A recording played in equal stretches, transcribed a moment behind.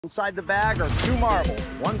Inside the bag are 2 marbles,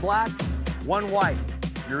 one black, one white.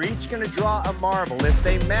 You're each going to draw a marble. If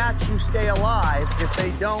they match, you stay alive. If they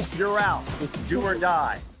don't, you're out. It's do or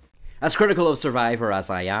die. As critical of Survivor as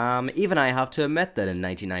I am, even I have to admit that in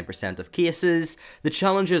 99% of cases, the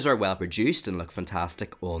challenges are well produced and look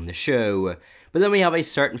fantastic on the show. But then we have a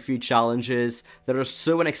certain few challenges that are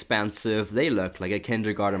so inexpensive they look like a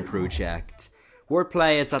kindergarten project.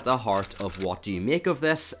 Wordplay is at the heart of What Do You Make of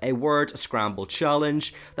This, a word scramble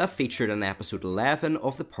challenge that featured in episode 11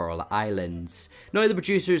 of the Pearl Islands. Now, the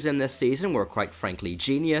producers in this season were quite frankly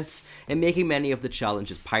genius in making many of the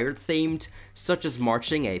challenges pirate themed, such as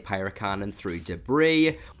marching a pirate cannon through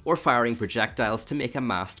debris, or firing projectiles to make a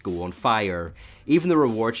mast go on fire. Even the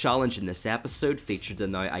reward challenge in this episode featured the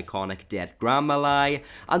now iconic dead grandma lie,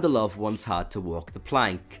 and the loved ones had to walk the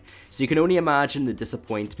plank. So you can only imagine the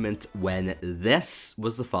disappointment when this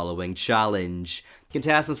was the following challenge.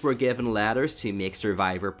 Contestants were given letters to make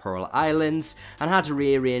Survivor Pearl Islands and had to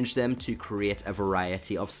rearrange them to create a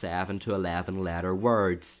variety of 7 to 11 letter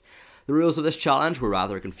words. The rules of this challenge were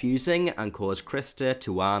rather confusing and caused Krista,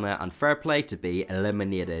 Tuana and Fairplay to be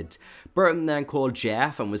eliminated. Burton then called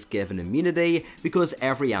Jeff and was given immunity because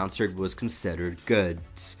every answer was considered good.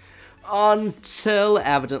 Until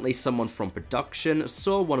evidently someone from production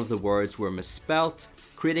saw one of the words were misspelt,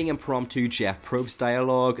 creating impromptu Jeff Probst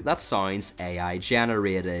dialogue that sounds AI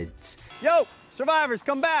generated. Yo, survivors,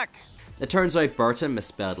 come back! It turns out Burton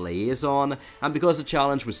misspelled liaison, and because the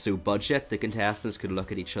challenge was so budget, the contestants could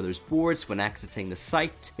look at each other's boards when exiting the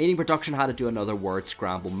site, meaning production had to do another word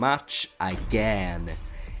scramble match again.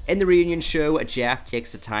 In the reunion show, Jeff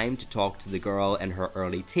takes the time to talk to the girl in her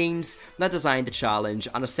early teens that designed the challenge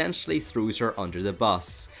and essentially throws her under the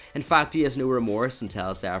bus. In fact, he has no remorse and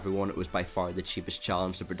tells everyone it was by far the cheapest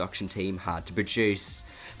challenge the production team had to produce.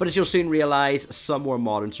 But as you'll soon realise, some more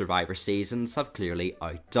modern Survivor seasons have clearly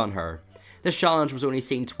outdone her. This challenge was only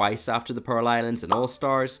seen twice after the Pearl Islands in All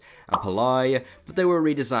Stars and Palau, but they were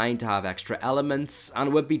redesigned to have extra elements, and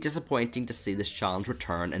it would be disappointing to see this challenge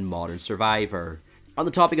return in modern Survivor. On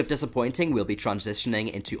the topic of disappointing, we'll be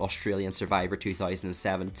transitioning into Australian Survivor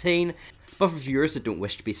 2017, but for viewers that don't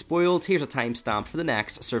wish to be spoiled, here's a timestamp for the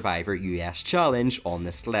next Survivor US challenge on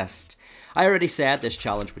this list. I already said this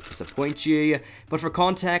challenge would disappoint you, but for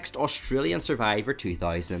context, Australian Survivor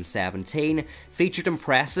 2017 featured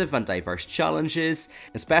impressive and diverse challenges,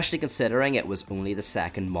 especially considering it was only the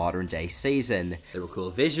second modern day season. There were cool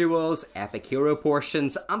visuals, epic hero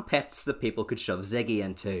portions, and pits that people could shove Ziggy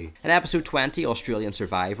into. In episode 20, Australian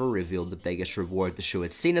Survivor revealed the biggest reward the show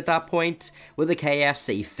had seen at that point, with a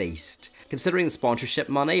KFC feast. Considering the sponsorship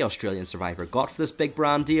money Australian Survivor got for this big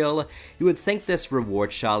brand deal, you would think this reward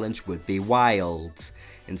challenge would be wild.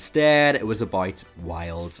 Instead, it was about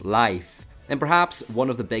wildlife. And perhaps one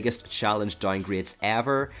of the biggest challenge downgrades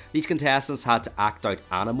ever, these contestants had to act out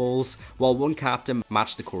animals, while one captain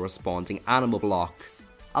matched the corresponding animal block.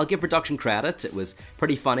 I'll give production credit, it was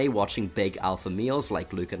pretty funny watching big alpha males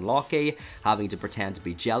like Luke and Lockie having to pretend to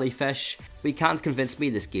be jellyfish, but you can't convince me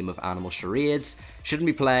this game of animal charades shouldn't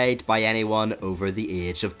be played by anyone over the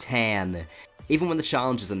age of 10. Even when the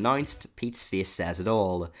challenge is announced, Pete's face says it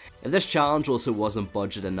all. If this challenge also wasn't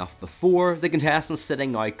budget enough before, the contestants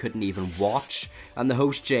sitting out couldn't even watch, and the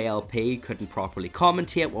host JLP couldn't properly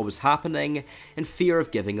commentate what was happening in fear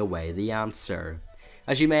of giving away the answer.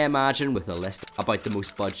 As you may imagine, with a list about the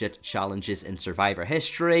most budget challenges in Survivor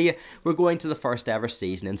history, we're going to the first ever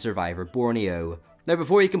season in Survivor Borneo. Now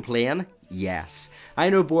before you complain, yes, I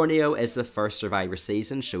know Borneo is the first Survivor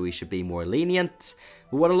season, so we should be more lenient,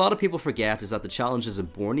 but what a lot of people forget is that the challenges in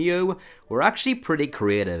Borneo were actually pretty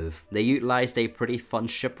creative. They utilised a pretty fun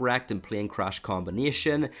shipwrecked and plane crash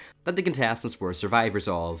combination that the contestants were survivors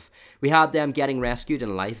of. We had them getting rescued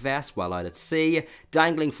in life vests while out at sea,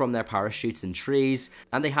 dangling from their parachutes in trees,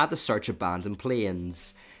 and they had to search abandoned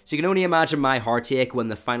planes. So you can only imagine my heartache when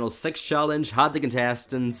the final 6 challenge had the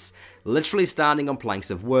contestants literally standing on planks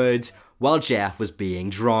of wood while Jeff was being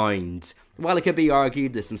drowned. While it could be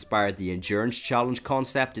argued this inspired the endurance challenge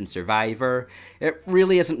concept in Survivor, it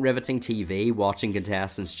really isn't riveting TV watching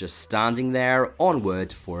contestants just standing there on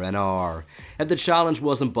wood for an hour. If the challenge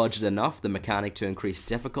wasn't budget enough, the mechanic to increase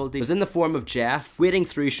difficulty was in the form of Jeff wading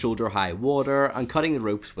through shoulder high water and cutting the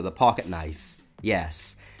ropes with a pocket knife.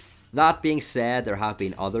 Yes. That being said, there have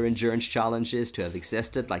been other endurance challenges to have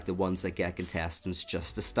existed, like the ones that get contestants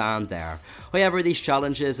just to stand there. However, these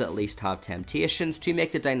challenges at least have temptations to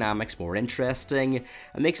make the dynamics more interesting,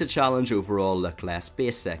 and makes the challenge overall look less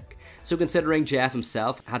basic. So considering Jeff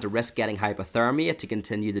himself had to risk getting hypothermia to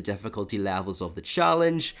continue the difficulty levels of the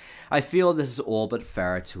challenge, I feel this is all but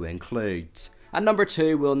fair to include. At number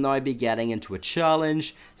 2, we'll now be getting into a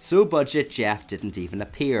challenge so budget Jeff didn't even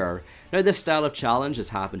appear. Now this style of challenge has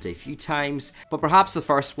happened a few times, but perhaps the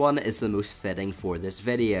first one is the most fitting for this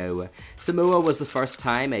video. Samoa was the first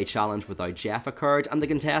time a challenge without Jeff occurred and the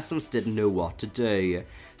contestants didn't know what to do.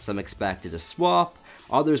 Some expected a swap,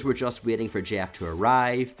 others were just waiting for Jeff to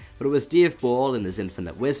arrive, but it was Dave Ball in his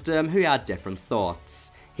infinite wisdom who had different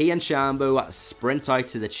thoughts. He and Shambo sprint out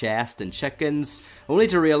to the chest and chickens, only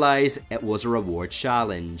to realise it was a reward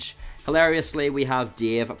challenge. Hilariously, we have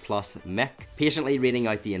Dave plus Mick patiently reading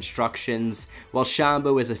out the instructions, while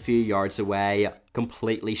Shambo is a few yards away,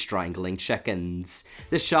 completely strangling chickens.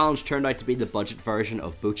 This challenge turned out to be the budget version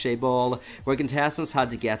of BOCCE ball, where contestants had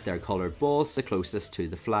to get their coloured balls the closest to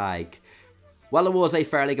the flag. While it was a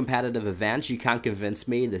fairly competitive event, you can't convince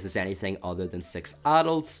me this is anything other than 6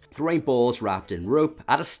 adults throwing balls wrapped in rope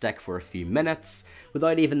at a stick for a few minutes,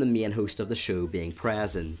 without even the main host of the show being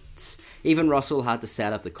present. Even Russell had to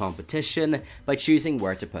set up the competition by choosing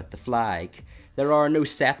where to put the flag. There are no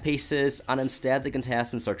set pieces, and instead the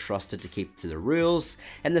contestants are trusted to keep to the rules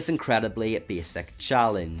in this incredibly basic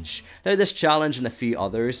challenge. Now this challenge and a few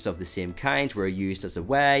others of the same kind were used as a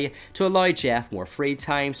way to allow Jeff more free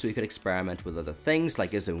time so he could experiment with other things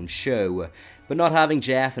like his own show, but not having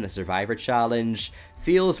Jeff in a Survivor challenge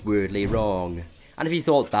feels weirdly wrong. And if you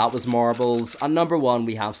thought that was marbles, at number 1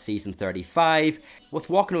 we have season 35, with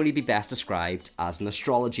what can only be best described as an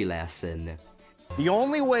astrology lesson. The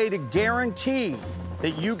only way to guarantee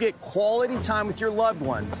that you get quality time with your loved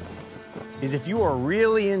ones is if you are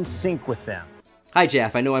really in sync with them. Hi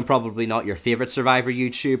Jeff, I know I'm probably not your favourite Survivor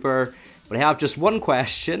YouTuber, but I have just one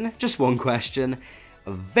question,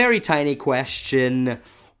 a very tiny question.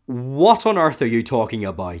 What on earth are you talking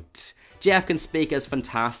about? Jeff can speak as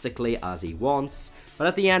fantastically as he wants, but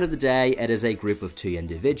at the end of the day, it is a group of 2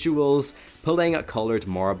 individuals pulling coloured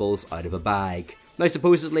marbles out of a bag. Now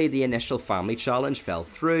supposedly the initial family challenge fell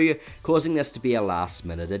through, causing this to be a last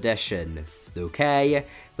minute addition. Okay,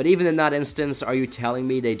 but even in that instance, are you telling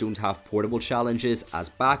me they don't have portable challenges as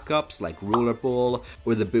backups like Rollerball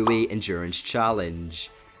or the Buoy Endurance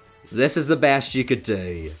Challenge? This is the best you could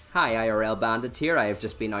do. Hi, IRL Bandit here. I have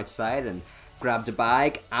just been outside and grabbed a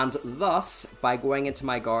bag, and thus, by going into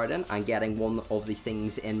my garden and getting one of the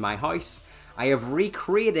things in my house, I have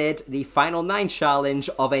recreated the Final 9 challenge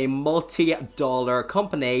of a multi-dollar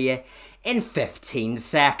company in 15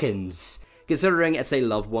 seconds. Considering it's a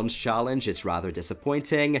loved ones challenge, it's rather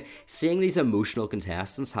disappointing, seeing these emotional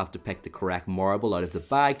contestants have to pick the correct marble out of the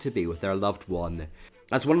bag to be with their loved one.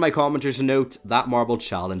 As one of my commenters note, that marble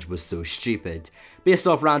challenge was so stupid. Based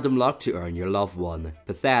off random luck to earn your loved one.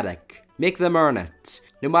 Pathetic. Make them earn it.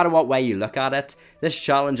 No matter what way you look at it, this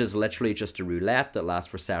challenge is literally just a roulette that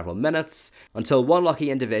lasts for several minutes, until one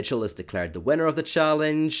lucky individual is declared the winner of the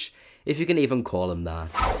challenge, if you can even call him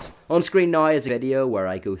that. On screen now is a video where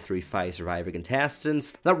I go through 5 Survivor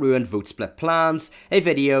contestants that ruined vote split plans, a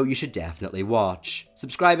video you should definitely watch.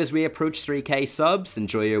 Subscribe as we approach 3k subs,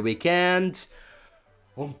 enjoy your weekend,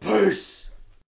 and peace!